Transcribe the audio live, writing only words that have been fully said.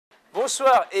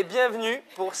Bonsoir et bienvenue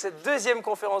pour cette deuxième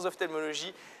conférence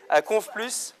d'ophtalmologie à Conf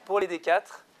Plus pour les D4.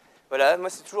 Voilà,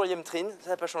 moi c'est toujours Yemtrin, ça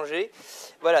n'a pas changé.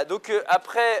 Voilà, donc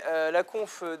après la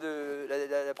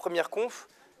première conf,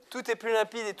 tout est plus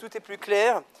limpide et tout est plus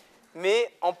clair.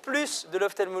 Mais en plus de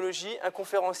l'ophtalmologie, un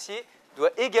conférencier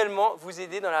doit également vous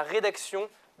aider dans la rédaction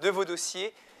de vos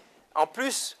dossiers. En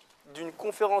plus d'une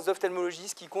conférence d'ophtalmologie,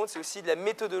 ce qui compte, c'est aussi de la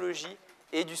méthodologie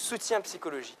et du soutien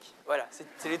psychologique. Voilà,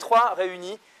 c'est les trois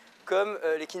réunis comme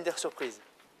les Kinder Surprise.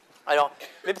 Alors,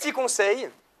 mes petits conseils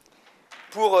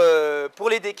pour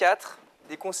les D4,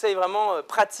 des conseils vraiment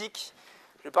pratiques.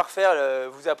 Je ne vais pas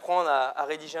vous apprendre à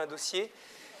rédiger un dossier.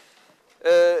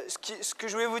 Ce que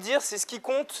je voulais vous dire, c'est ce qui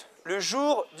compte le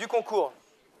jour du concours.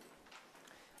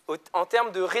 En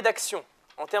termes de rédaction.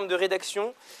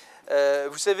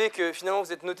 Vous savez que finalement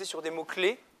vous êtes noté sur des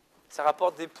mots-clés, ça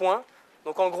rapporte des points.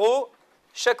 Donc en gros,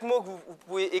 chaque mot que vous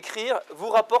pouvez écrire vous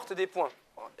rapporte des points.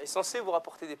 Est censé vous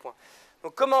rapporter des points.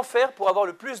 Donc comment faire pour avoir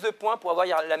le plus de points, pour avoir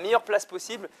la meilleure place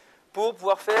possible, pour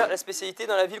pouvoir faire la spécialité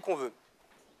dans la ville qu'on veut?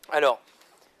 Alors,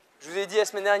 je vous ai dit la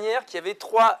semaine dernière qu'il y avait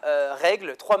trois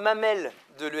règles, trois mamelles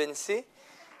de l'ENC.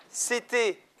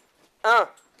 C'était 1,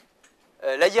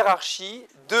 la hiérarchie,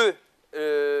 2,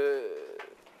 le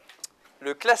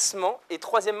classement, et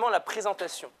troisièmement, la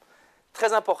présentation.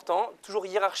 Très important, toujours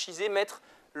hiérarchiser, mettre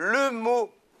le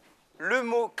mot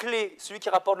clé, celui qui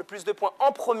rapporte le plus de points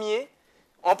en premier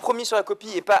sur la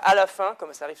copie et pas à la fin,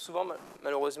 comme ça arrive souvent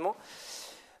malheureusement.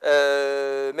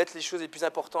 Mettre les choses les plus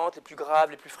importantes, les plus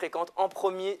graves, les plus fréquentes en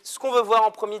premier, ce qu'on veut voir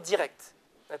en premier direct.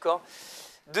 D'accord ?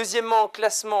 Deuxièmement,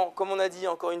 classement, comme on a dit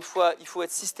encore une fois, il faut être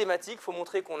systématique, il faut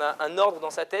montrer qu'on a un ordre dans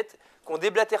sa tête, qu'on ne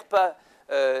déblatère pas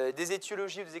des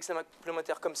étiologies ou des examens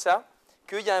complémentaires comme ça,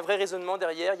 qu'il y a un vrai raisonnement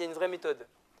derrière, il y a une vraie méthode.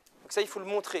 Donc ça, il faut le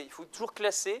montrer, il faut toujours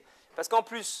classer, parce qu'en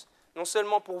plus, non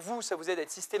seulement pour vous, ça vous aide à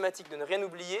être systématique, de ne rien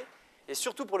oublier, et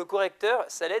surtout pour le correcteur,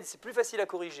 ça l'aide, c'est plus facile à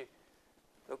corriger.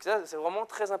 Donc ça, c'est vraiment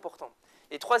très important.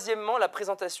 Et troisièmement, la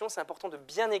présentation, c'est important de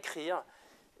bien écrire,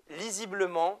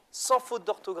 lisiblement, sans faute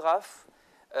d'orthographe,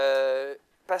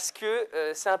 parce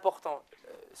que c'est important.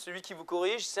 Celui qui vous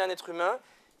corrige, c'est un être humain,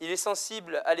 il est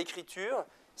sensible à l'écriture.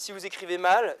 Si vous écrivez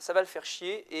mal, ça va le faire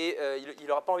chier et il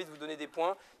n'aura pas envie de vous donner des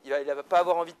points, il ne va pas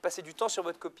avoir envie de passer du temps sur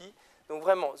votre copie. Donc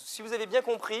vraiment, si vous avez bien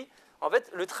compris, en fait,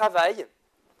 le travail,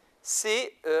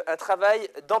 c'est un travail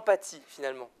d'empathie,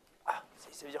 finalement. Ah,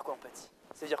 ça veut dire quoi, empathie?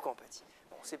 Ça veut dire quoi, empathie?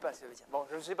 Bon, on ne sait pas ce que ça veut dire. Bon,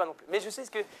 je ne sais pas non plus. Mais je sais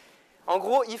que, en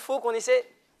gros, il faut qu'on essaie,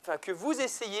 que vous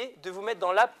essayez de vous mettre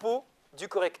dans la peau du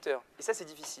correcteur. Et ça, c'est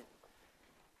difficile.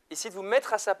 Essayez de vous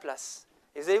mettre à sa place.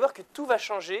 Et vous allez voir que tout va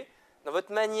changer dans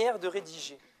votre manière de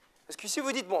rédiger. Parce que si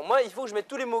vous dites, bon, moi, il faut que je mette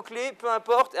tous les mots-clés, peu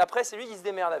importe, et après, c'est lui qui se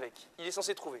démerde avec. Il est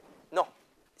censé trouver. Non,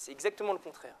 c'est exactement le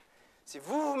contraire. C'est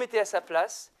vous mettez à sa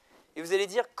place, et vous allez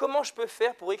dire, comment je peux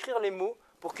faire pour écrire les mots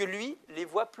pour que lui les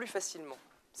voit plus facilement.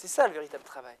 C'est ça le véritable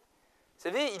travail. Vous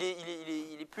savez,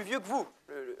 il est plus vieux que vous,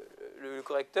 le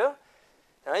correcteur.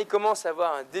 Hein, il commence à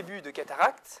avoir un début de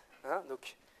cataracte, hein,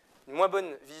 donc une moins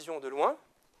bonne vision de loin,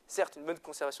 certes une bonne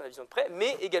conservation de la vision de près,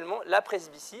 mais également la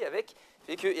presbytie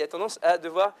fait qu'il a tendance à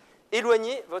devoir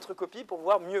éloigner votre copie pour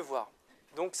pouvoir mieux voir.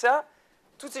 Donc ça,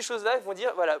 toutes ces choses-là vont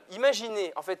dire, voilà,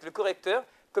 imaginez en fait le correcteur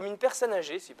comme une personne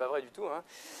âgée, ce n'est pas vrai du tout, hein,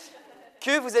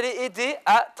 que vous allez aider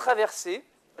à traverser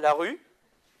la rue,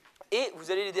 et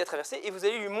vous allez l'aider à traverser, et vous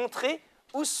allez lui montrer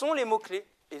où sont les mots-clés.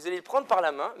 Et vous allez le prendre par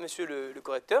la main, monsieur le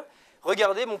correcteur.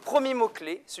 Regardez, mon premier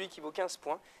mot-clé, celui qui vaut 15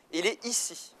 points, il est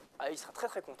ici. Ah, il sera très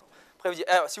très content. Après, vous dites,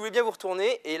 alors, si vous voulez bien vous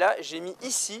retourner, et là, j'ai mis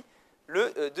ici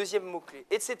le deuxième mot-clé,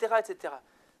 etc., etc.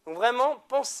 Donc vraiment,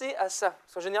 pensez à ça.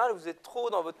 Parce qu'en général, vous êtes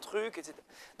trop dans votre truc, etc.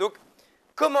 Donc,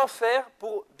 comment faire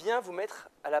pour bien vous mettre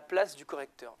à la place du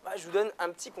correcteur? Je vous donne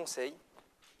un petit conseil.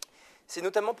 C'est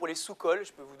notamment pour les sous-cols.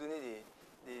 Je peux vous donner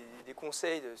des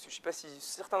conseils. Je ne sais pas si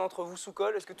certains d'entre vous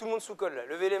sous-collent. Est-ce que tout le monde sous-colle là?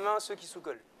 Levez les mains, ceux qui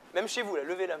sous-collent. Même chez vous, là,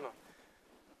 levez la main.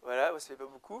 Voilà, ça ne fait pas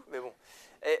beaucoup, mais bon.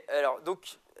 Et alors,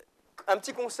 donc, un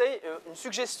petit conseil, une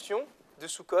suggestion de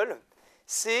sous-colle,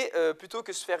 c'est plutôt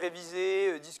que se faire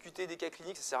réviser, discuter des cas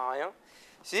cliniques, ça ne sert à rien.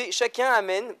 C'est chacun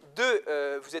amène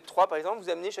vous êtes 3 par exemple, vous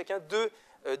amenez chacun 2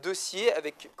 dossiers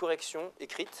avec correction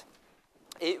écrite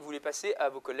et vous les passez à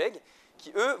vos collègues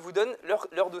qui, eux, vous donnent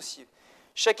leur dossier.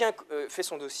 Chacun fait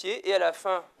son dossier et à la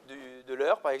fin de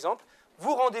l'heure, par exemple,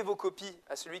 vous rendez vos copies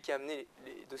à celui qui a amené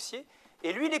les dossiers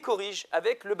et lui les corrige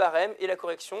avec le barème et la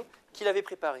correction qu'il avait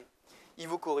préparé. Il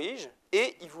vous corrige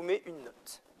et il vous met une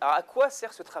note. Alors à quoi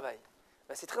sert ce travail?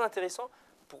 C'est très intéressant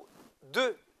pour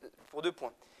deux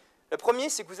points. Le premier,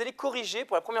 c'est que vous allez corriger,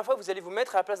 pour la première fois, vous allez vous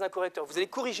mettre à la place d'un correcteur. Vous allez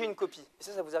corriger une copie. Et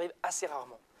ça vous arrive assez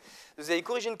rarement. Vous allez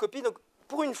corriger une copie, donc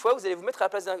pour une fois, vous allez vous mettre à la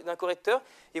place d'un correcteur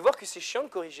et voir que c'est chiant de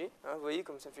corriger. Hein, vous voyez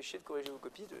comme ça me fait chier de corriger vos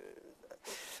copies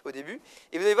au début.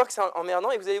 Et vous allez voir que c'est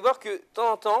emmerdant et vous allez voir que de temps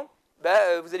en temps,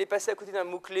 vous allez passer à côté d'un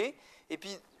mot-clé et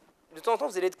puis de temps en temps,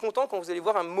 vous allez être content quand vous allez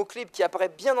voir un mot-clé qui apparaît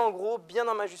bien en gros, bien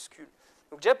en majuscule.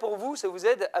 Donc déjà pour vous, ça vous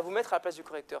aide à vous mettre à la place du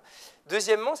correcteur.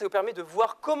 Deuxièmement, ça vous permet de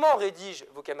voir comment rédigent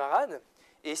vos camarades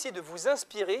et essayer de vous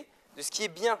inspirer de ce qui est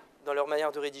bien dans leur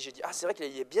manière de rédiger. Ah, c'est vrai qu'il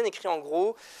est bien écrit en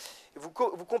gros. Vous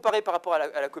comparez par rapport à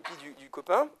la copie du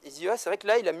copain. Et vous dites, ah, c'est vrai que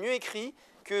là, il a mieux écrit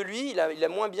que lui, il a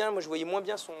moins bien, moi je voyais moins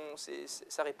bien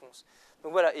sa réponse.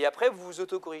 Donc voilà, et après vous vous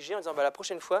auto-corrigez en disant, la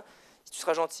prochaine fois, tu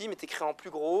seras gentil, mais t'écris en plus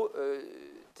gros,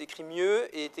 t'écris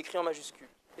mieux et t'écris en majuscule,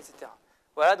 etc.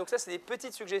 Voilà, donc ça c'est des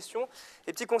petites suggestions,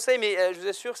 des petits conseils, mais je vous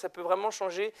assure que ça peut vraiment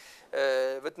changer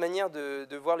votre manière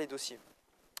de voir les dossiers.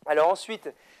 Alors ensuite,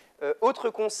 autre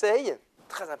conseil,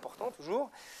 très important toujours,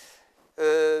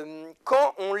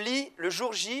 quand on lit le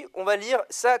jour J, on va lire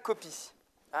sa copie.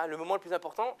 Hein, le moment le plus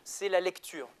important, c'est la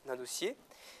lecture d'un dossier.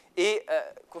 Et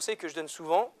conseil que je donne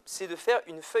souvent, c'est de faire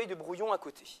une feuille de brouillon à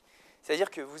côté. C'est-à-dire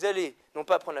que vous allez, non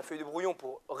pas prendre la feuille de brouillon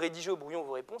pour rédiger au brouillon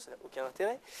vos réponses, ça n'a aucun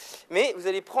intérêt, mais vous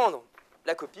allez prendre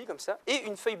la copie comme ça et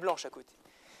une feuille blanche à côté.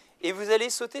 Et vous allez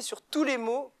sauter sur tous les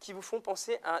mots qui vous font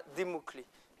penser à des mots-clés.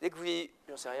 Dès que vous voyez,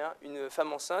 j'en sais rien, une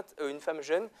femme enceinte, une femme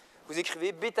jeune, vous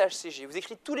écrivez bêta-HCG. Vous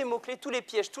écrivez tous les mots-clés, tous les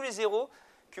pièges, tous les zéros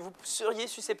que vous seriez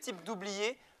susceptible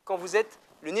d'oublier quand vous êtes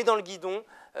le nez dans le guidon,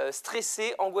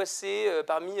 stressé, angoissé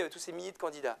parmi tous ces milliers de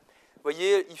candidats. Vous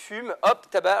voyez, il fume, hop,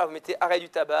 tabac, alors vous mettez arrêt du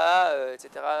tabac, etc.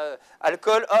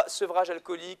 Alcool, sevrage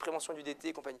alcoolique, prévention du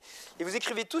DT, compagnie. Et vous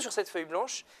écrivez tout sur cette feuille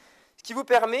blanche, ce qui vous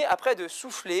permet après de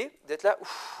souffler, d'être là,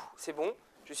 c'est bon,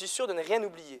 je suis sûr de ne rien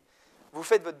oublier. Vous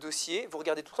faites votre dossier, vous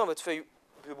regardez tout le temps votre feuille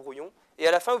de brouillon, et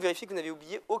à la fin, vous vérifiez que vous n'avez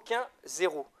oublié aucun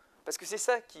zéro. Parce que c'est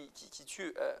ça qui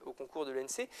tue au concours de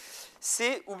l'ENC,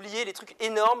 c'est oublier les trucs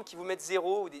énormes qui vous mettent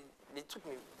zéro, ou des trucs,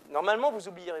 mais normalement, vous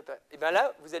n'oublierez pas. Et bien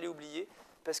là, vous allez oublier,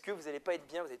 parce que vous n'allez pas être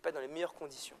bien, vous n'êtes pas dans les meilleures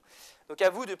conditions. Donc à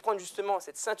vous de prendre justement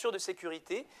cette ceinture de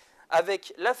sécurité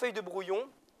avec la feuille de brouillon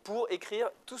pour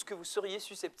écrire tout ce que vous seriez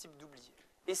susceptible d'oublier.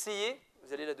 Essayez,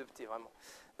 vous allez l'adopter vraiment.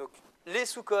 Donc les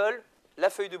sous-cols,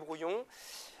 la feuille de brouillon.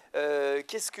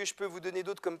 Qu'est-ce que je peux vous donner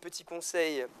d'autre comme petit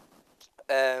conseil?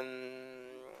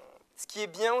 Ce qui est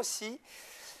bien aussi,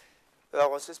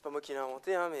 alors ça c'est pas moi qui l'ai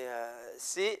inventé, hein, mais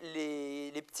c'est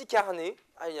les petits carnets.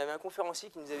 Ah, il y avait un conférencier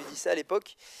qui nous avait dit ça à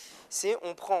l'époque. C'est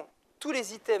on prend tous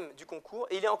les items du concours,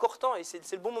 et il est encore temps, et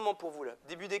c'est le bon moment pour vous là.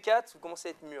 Début des 4, vous commencez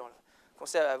à être mûr là. Vous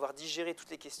commencez à avoir digéré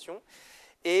toutes les questions,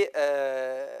 et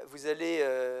vous allez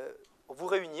vous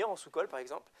réunir en sous-colle par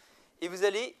exemple, et vous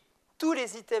allez tous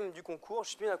les items du concours, je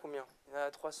ne sais plus il y en a combien, il y en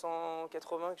a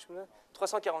 380,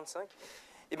 345.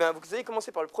 Et bien, vous allez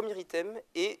commencer par le premier item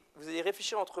et vous allez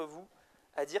réfléchir entre vous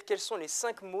à dire quels sont les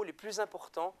 5 mots les plus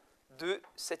importants de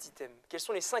cet item. Quels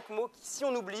sont les 5 mots qui, si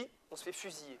on oublie, on se fait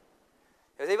fusiller.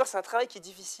 Et vous allez voir, c'est un travail qui est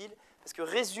difficile parce que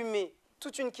résumer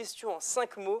toute une question en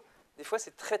 5 mots, des fois,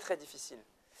 c'est très très difficile.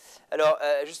 Alors,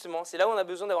 justement, c'est là où on a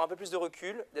besoin d'avoir un peu plus de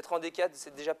recul, d'être en D4, de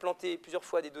s'être déjà planté plusieurs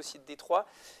fois des dossiers de D3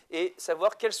 et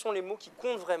savoir quels sont les mots qui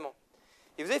comptent vraiment.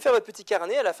 Et vous allez faire votre petit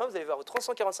carnet, à la fin, vous allez voir vos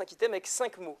 345 items avec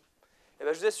 5 mots. Et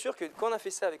bien, je vous assure que quand on a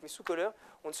fait ça avec mes sous-colleurs,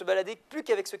 on ne se baladait plus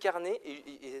qu'avec ce carnet.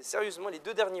 Et sérieusement, les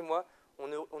 2 derniers mois, on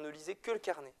ne lisait que le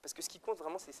carnet. Parce que ce qui compte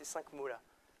vraiment, c'est ces 5 mots-là.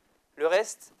 Le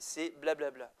reste, c'est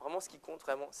blablabla. Vraiment, ce qui compte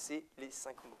vraiment, c'est les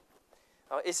 5 mots.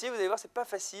 Alors, essayez, vous allez voir, c'est pas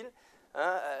facile.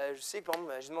 Hein, je sais que, par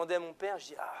exemple, j'ai demandé à mon père, je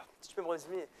dis, si tu peux me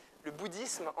résumer le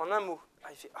bouddhisme en un mot.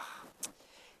 Il fait,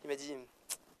 il m'a dit,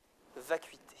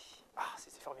 vacuité.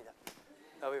 C'est formidable.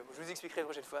 Ah oui, je vous expliquerai la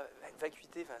prochaine fois.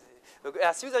 Vacuité. Donc,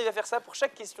 si vous arrivez à faire ça pour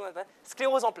chaque question,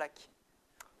 sclérose en plaques.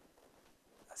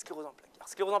 Sclérose en plaques. Alors,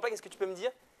 sclérose en plaques, est-ce que tu peux me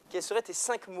dire quels seraient tes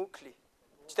 5 mots clés?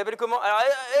 Tu t'appelles comment? Alors,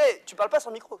 tu parles pas sans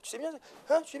micro. Tu sais bien?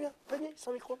 Hein, tu sais bien? Pas bien,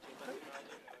 sans micro.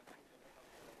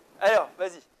 Alors,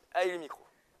 vas-y. Allez, le micro.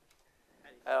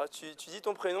 Alors, tu dis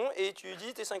ton prénom et tu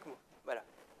dis tes 5 mots. Voilà.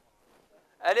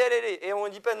 Allez. Et on ne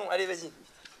dit pas non. Allez, vas-y.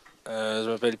 Je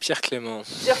m'appelle Pierre Clément.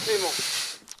 Pierre Clément.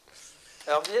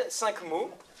 Alors, 5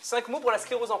 mots. 5 mots pour la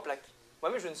sclérose en plaques.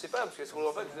 Moi, mais je ne sais pas, parce que la sclérose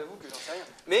en plaques, je vous avoue que j'en sais rien.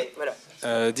 Mais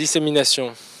voilà.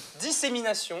 Dissémination.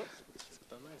 Dissémination. C'est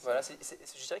pas mal. Voilà, je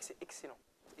dirais que c'est excellent.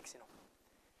 Excellent.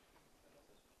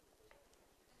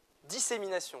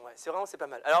 Dissémination, ouais, c'est pas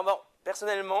mal. Alors, bon,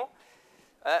 personnellement,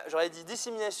 j'aurais dit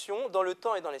dissémination dans le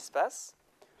temps et dans l'espace.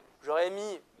 J'aurais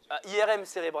mis IRM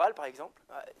cérébral, par exemple.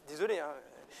 Désolé, hein.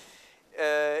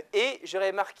 Et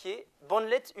j'aurais marqué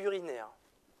bandelette urinaire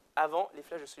avant les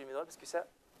flashs de solimédrol, parce que ça,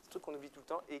 c'est un truc qu'on oublie tout le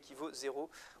temps et qui vaut 0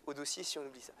 au dossier si on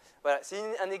oublie ça. Voilà,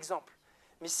 c'est un exemple.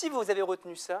 Mais si vous avez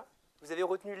retenu ça, vous avez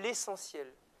retenu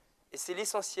l'essentiel. Et c'est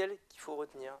l'essentiel qu'il faut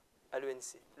retenir à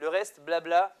l'ENC. Le reste,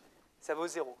 blabla, ça vaut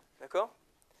 0. D'accord?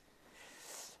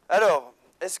 Alors,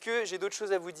 est-ce que j'ai d'autres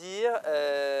choses à vous dire?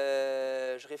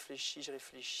 Je réfléchis.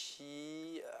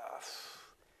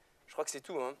 Je crois que c'est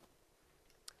tout. Hein.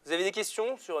 Vous avez des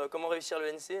questions sur comment réussir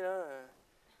l'ENC là?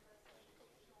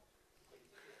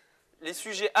 Les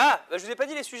sujets. Ah, bah, je vous ai pas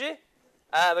dit les sujets?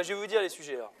 Ah, bah, je vais vous dire les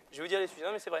sujets alors. Je vais vous dire les sujets.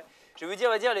 Non, mais c'est vrai. Je vais vous dire,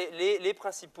 on va dire les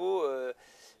principaux.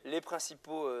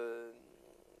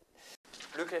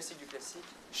 Le classique du classique.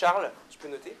 Charles, tu peux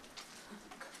noter.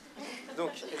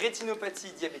 Donc,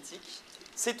 rétinopathie diabétique,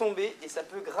 c'est tombé et ça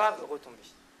peut grave retomber.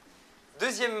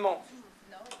 Deuxièmement,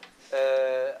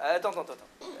 attends.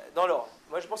 Dans l'ordre.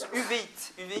 Moi, je pense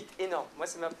uveit énorme. Moi,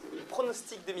 c'est ma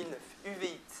pronostic 2009.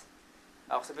 Uveit.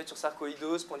 Alors, ça peut être sur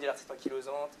sarcoïdose, spondylarthrite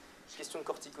ankylosante, question de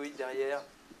corticoïdes derrière.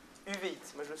 Uveit.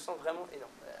 Moi, je le sens vraiment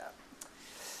énorme. Voilà.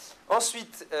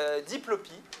 Ensuite,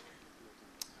 diplopie.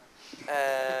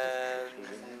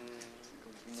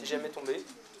 C'est jamais tombé.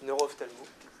 Neuro-ophtalmo.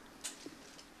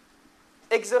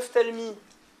 Exophtalmie,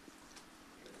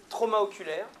 trauma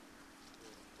oculaire.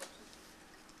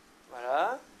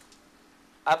 Voilà.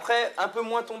 Après, un peu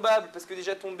moins tombable, parce que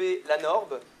déjà tombé, la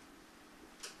norbe.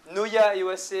 Noya et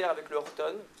OACR avec le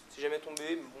Horton. C'est jamais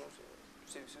tombé, mais bon,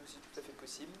 c'est aussi tout à fait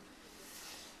possible.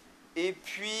 Et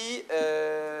puis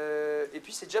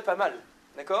c'est déjà pas mal.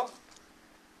 D'accord?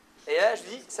 Et là, je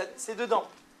dis, c'est dedans.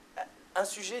 Un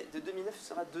sujet de 2009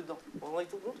 sera dedans. Vous vous rendez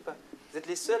compte ou pas? Vous êtes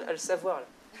les seuls à le savoir, là.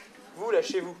 Vous, là,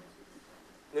 chez vous.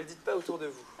 Ne le dites pas autour de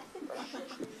vous. Voilà.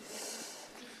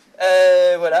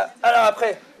 Voilà. Alors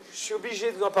après, je suis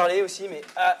obligé de vous en parler aussi, mais...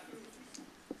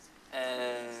 vous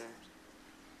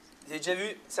avez déjà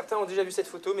vu, certains ont déjà vu cette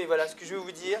photo, mais voilà, ce que je veux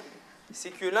vous dire,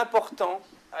 c'est que l'important...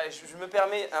 je me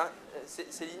permets, hein,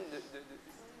 Céline,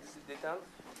 d'éteindre.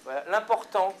 Voilà.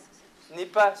 L'important n'est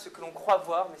pas ce que l'on croit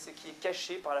voir, mais ce qui est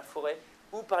caché par la forêt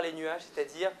ou par les nuages,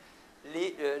 c'est-à-dire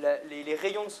les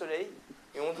rayons de soleil.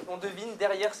 Et on devine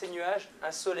derrière ces nuages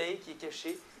un soleil qui est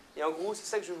caché. Et en gros, c'est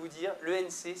ça que je veux vous dire, l'ENC,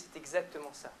 c'est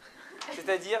exactement ça.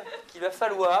 C'est-à-dire qu'il va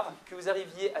falloir que vous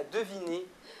arriviez à deviner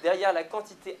derrière la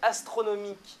quantité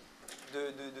astronomique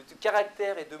de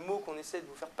caractères et de mots qu'on essaie de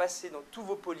vous faire passer dans tous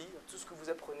vos polis, dans tout ce que vous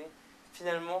apprenez.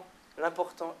 Finalement,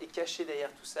 l'important est caché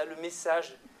derrière tout ça. Le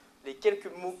message, les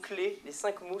quelques mots clés, les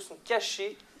 5 mots sont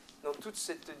cachés dans toute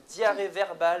cette diarrhée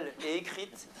verbale et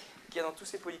écrite qu'il y a dans tous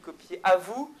ces polycopiés. À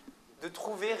vous de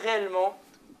trouver réellement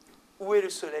où est le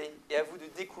soleil et à vous de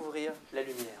découvrir la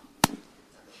lumière.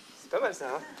 C'est pas mal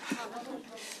ça, hein?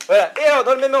 Voilà. Et alors,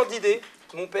 dans le même ordre d'idée,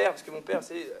 mon père, parce que mon père,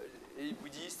 c'est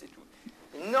bouddhiste et tout,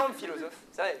 énorme philosophe.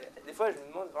 Ça, des fois, je me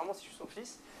demande vraiment si je suis son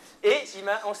fils. Et il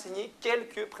m'a enseigné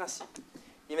quelques principes.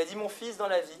 Il m'a dit, mon fils, dans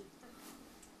la vie,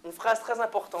 une phrase très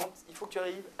importante, il faut que tu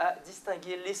arrives à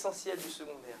distinguer l'essentiel du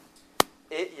secondaire.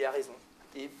 Et il a raison.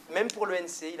 Et même pour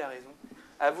l'ENC, il a raison.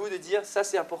 À vous de dire, ça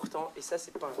c'est important et ça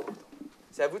c'est pas important.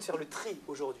 C'est à vous de faire le tri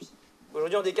aujourd'hui.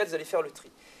 Aujourd'hui, en D4, vous allez faire le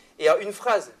tri. Et alors, une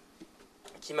phrase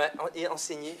qui m'a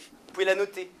enseignée, vous pouvez la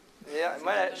noter.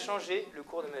 Moi, elle a changé le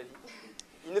cours de ma vie.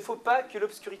 Il ne faut pas que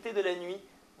l'obscurité de la nuit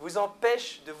vous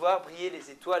empêche de voir briller les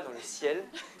étoiles dans le ciel.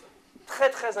 Très,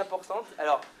 très importante.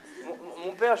 Alors,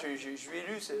 mon père, je lui ai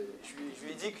lu, je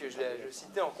lui ai dit que je le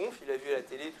citais en conf, il a vu à la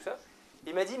télé, tout ça.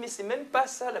 Il m'a dit, mais c'est même pas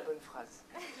ça la bonne phrase.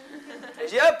 Et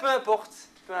j'ai dit, peu importe.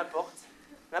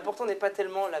 L'important n'est pas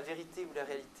tellement la vérité ou la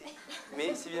réalité,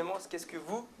 mais c'est évidemment qu'est-ce que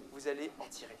vous allez en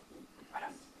tirer. Voilà.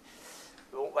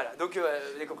 Bon, voilà, donc vous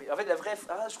avez compris. En fait, la vraie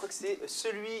phrase, je crois que c'est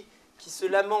celui qui se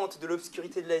lamente de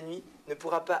l'obscurité de la nuit ne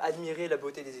pourra pas admirer la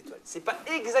beauté des étoiles. C'est pas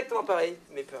exactement pareil,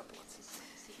 mais peu importe.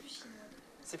 C'est plus chinois.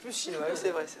 C'est plus chinois, oui,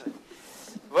 c'est vrai.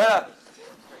 Voilà.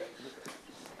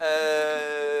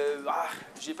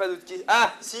 J'ai pas d'autres questions.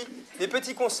 Ah, si, des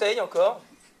petits conseils encore.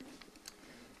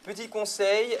 Petit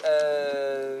conseil.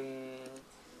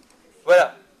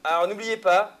 Voilà. Alors n'oubliez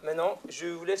pas, maintenant, je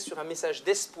vous laisse sur un message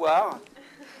d'espoir.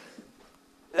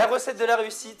 La recette de la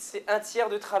réussite, c'est un tiers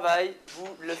de travail. Vous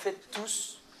le faites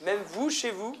tous. Même vous, chez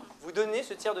vous, vous donnez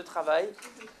ce tiers de travail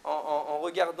en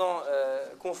regardant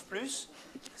Conf+.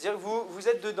 C'est-à-dire que vous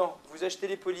êtes dedans. Vous achetez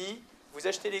les polis, vous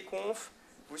achetez les confs,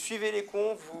 vous suivez les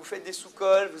confs, vous faites des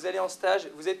sous-cols, vous allez en stage.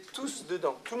 Vous êtes tous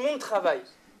dedans. Tout le monde travaille.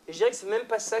 Et je dirais que c'est même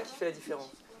pas ça qui fait la différence.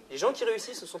 Les gens qui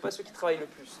réussissent, ce ne sont pas ceux qui travaillent le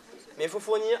plus. Mais il faut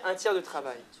fournir un tiers de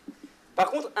travail. Par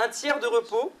contre, un tiers de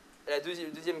repos, la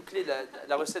deuxième clé de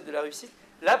la recette de la réussite,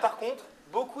 là par contre,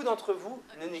 beaucoup d'entre vous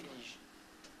le négligent.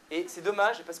 Et c'est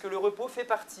dommage parce que le repos fait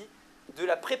partie de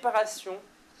la préparation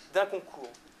d'un concours.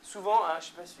 Souvent, hein, je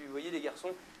ne sais pas si vous voyez les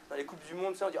garçons, dans les Coupes du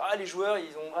Monde, on dit « Ah, les joueurs,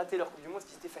 ils ont raté leur Coupe du Monde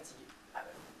parce qu'ils étaient fatigués. »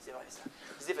 c'est vrai ça.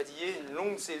 Ils étaient fatigués, une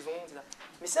longue saison, etc.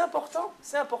 Mais c'est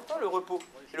important le repos.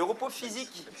 Et le repos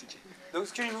physique. Donc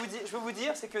ce que je veux vous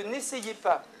dire, c'est que n'essayez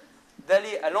pas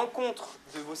d'aller à l'encontre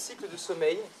de vos cycles de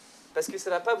sommeil, parce que ça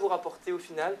ne va pas vous rapporter au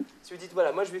final. Si vous dites,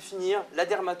 voilà, moi je vais finir la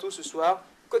dermato ce soir,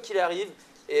 quoi qu'il arrive,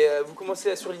 et vous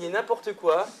commencez à surligner n'importe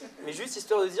quoi, mais juste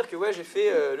histoire de dire que ouais, j'ai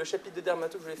fait le chapitre de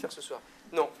dermato que je voulais faire ce soir.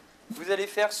 Non, vous allez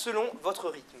faire selon votre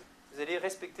rythme. Vous allez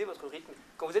respecter votre rythme.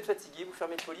 Quand vous êtes fatigué, vous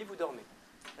fermez le poli, vous dormez.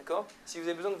 D'accord ? Si vous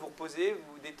avez besoin de vous reposer,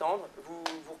 vous détendre, vous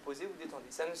vous reposez, vous détendez.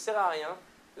 Ça ne sert à rien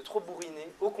de trop bourriner.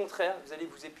 Au contraire, vous allez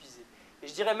vous épuiser. Et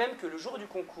je dirais même que le jour du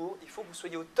concours, il faut que vous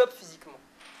soyez au top physiquement.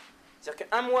 C'est-à-dire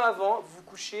qu'un mois avant, vous vous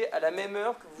couchez à la même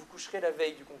heure que vous vous coucherez la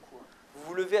veille du concours. Vous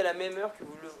vous levez à la même heure que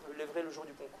vous vous lèverez le jour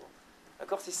du concours.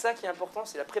 D'accord ? C'est ça qui est important,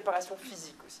 c'est la préparation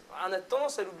physique aussi. On a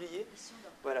tendance à l'oublier.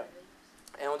 Voilà.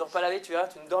 Et on ne dort pas la veille, tu verras,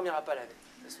 tu ne dormiras pas la veille.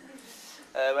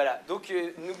 Voilà. Donc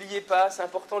n'oubliez pas, c'est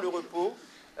important le repos.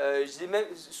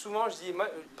 Souvent, je dis, moi,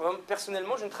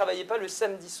 personnellement, je ne travaillais pas le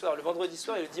samedi soir, le vendredi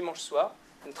soir et le dimanche soir.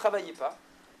 Je ne travaillais pas.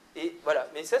 Et voilà.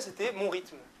 Mais ça, c'était mon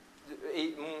rythme.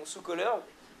 Et mon sous-colleur,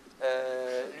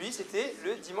 lui, c'était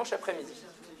le dimanche après-midi.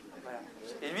 Voilà.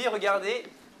 Et lui, il regardait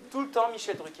tout le temps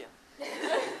Michel Drucker.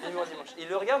 Dimanche. Il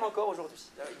le regarde encore aujourd'hui.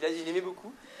 Il aimait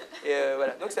beaucoup. Et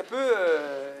voilà. Donc ça peut,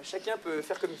 chacun peut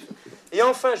faire comme il veut. Et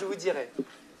enfin, je vous dirais,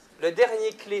 la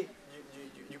dernière clé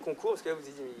du concours, parce que là vous vous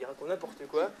dites, mais il raconte n'importe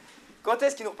quoi. Quand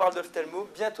est-ce qu'il nous reparle d'ophtalmo ?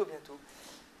 Bientôt.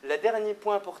 Le dernier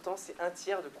point important, c'est un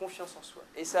tiers de confiance en soi.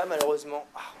 Et ça, malheureusement,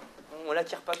 on ne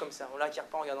l'acquiert pas comme ça. On ne l'acquiert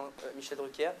pas en regardant Michel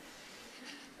Drucker.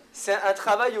 C'est un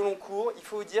travail au long cours. Il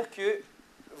faut vous dire que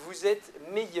vous êtes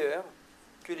meilleur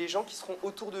que les gens qui seront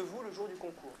autour de vous le jour du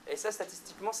concours. Et ça,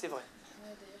 statistiquement, c'est vrai.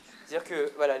 C'est-à-dire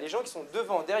que voilà, les gens qui sont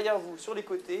devant, derrière vous, sur les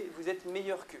côtés, vous êtes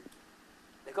meilleurs qu'eux.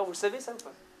 D'accord ? Vous le savez, ça ou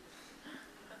pas ?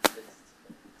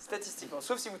 Statistiquement.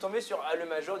 Sauf si vous tombez sur le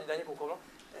major du dernier concours blanc.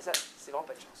 Ça, c'est vraiment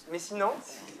pas de chance. Mais sinon,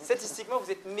 statistiquement,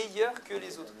 vous êtes meilleur que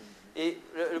les autres. Et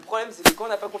le problème, c'est que quand on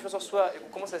n'a pas confiance en soi et qu'on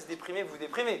commence à se déprimer, vous vous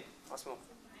déprimez en ce moment.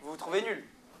 Vous vous trouvez nul.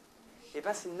 Et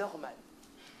bien, c'est normal.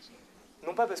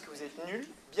 Non pas parce que vous êtes nul,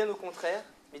 bien au contraire,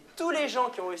 mais tous les gens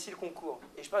qui ont réussi le concours,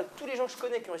 et je parle de tous les gens que je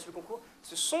connais qui ont réussi le concours,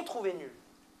 se sont trouvés nuls.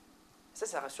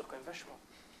 Ça rassure quand même vachement.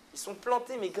 Ils sont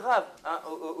plantés, mais grave. Hein,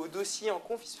 au dossier en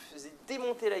conf, ils se faisaient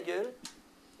démonter la gueule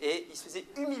et ils se faisaient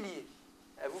humilier.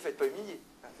 Vous ne faites pas humilier,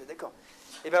 hein, vous êtes d'accord.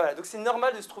 Et bien voilà, donc c'est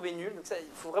normal de se trouver nul. Donc ça, il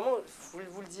faut vraiment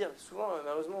vous le dire. Souvent,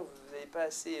 malheureusement, vous n'avez pas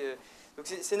assez... donc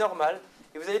c'est normal.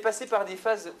 Et vous allez passer par des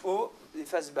phases hautes, des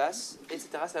phases basses, etc.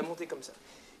 Ça va monter comme ça.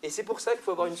 Et c'est pour ça qu'il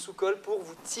faut avoir une sous-colle pour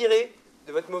vous tirer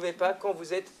de votre mauvais pas quand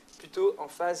vous êtes plutôt en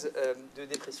phase de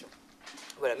dépression.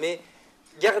 Voilà, mais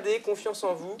gardez confiance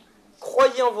en vous,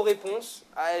 croyez en vos réponses.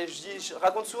 Je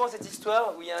raconte souvent cette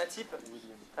histoire où il y a un type,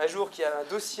 un jour, qui a un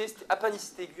dossier, c'était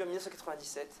appanicite aiguë en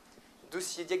 1997,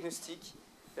 dossier diagnostic.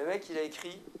 Le mec, il a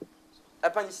écrit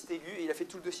appanicite aiguë et il a fait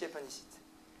tout le dossier appanicite.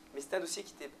 Mais c'était un dossier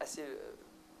qui était assez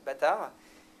bâtard.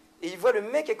 Et il voit le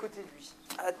mec à côté de lui.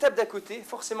 À la table d'à côté,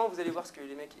 forcément, vous allez voir ce que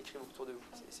les mecs écrivent autour de vous,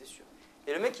 c'est sûr.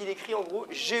 Et le mec, il écrit en gros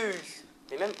GEU.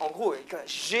 Mais même en gros,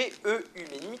 GEU.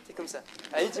 Mais limite, c'est comme ça.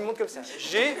 À limite, il monte comme ça.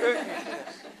 GEU.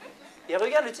 Et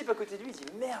regarde le type à côté de lui, il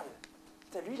dit merde,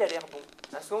 putain, lui, il a l'air bon.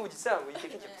 Hein, souvent, vous dites ça, vous voyez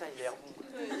quelqu'un qui dit putain, il a l'air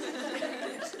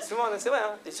bon. Souvent, c'est vrai.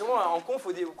 Hein. Et souvent, en conf,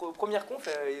 aux premières confs,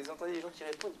 vous entendez les gens qui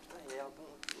répondent, putain, il a l'air bon.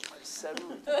 Oh, le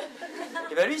salaud.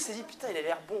 Et bien lui, il s'est dit putain, il a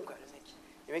l'air bon, quoi, le mec.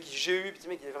 Le mec, j'ai eu, petit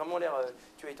mec, il a vraiment l'air,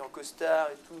 tu vois, il était en costard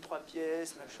et tout, 3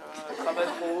 pièces, machin, cravate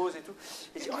rose et tout.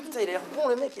 Et il dit, oh putain, il a l'air bon,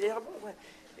 le mec, il a l'air bon, ouais.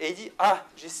 Et il dit, ah,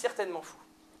 j'ai certainement fou.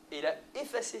 Et il a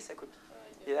effacé sa copie.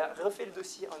 Il a refait le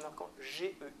dossier en marquant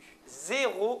GEU.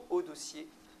 0 au dossier,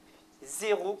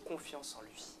 0 confiance en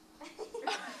lui.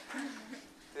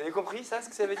 Vous avez compris ça, ce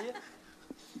que ça veut dire ?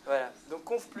 Voilà, donc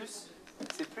conf plus,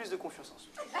 c'est plus de confiance en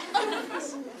soi.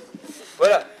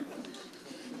 Voilà.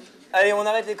 Allez, on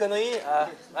arrête les conneries.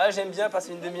 J'aime bien passer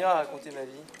une demi-heure à raconter ma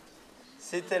vie.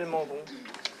 C'est tellement bon.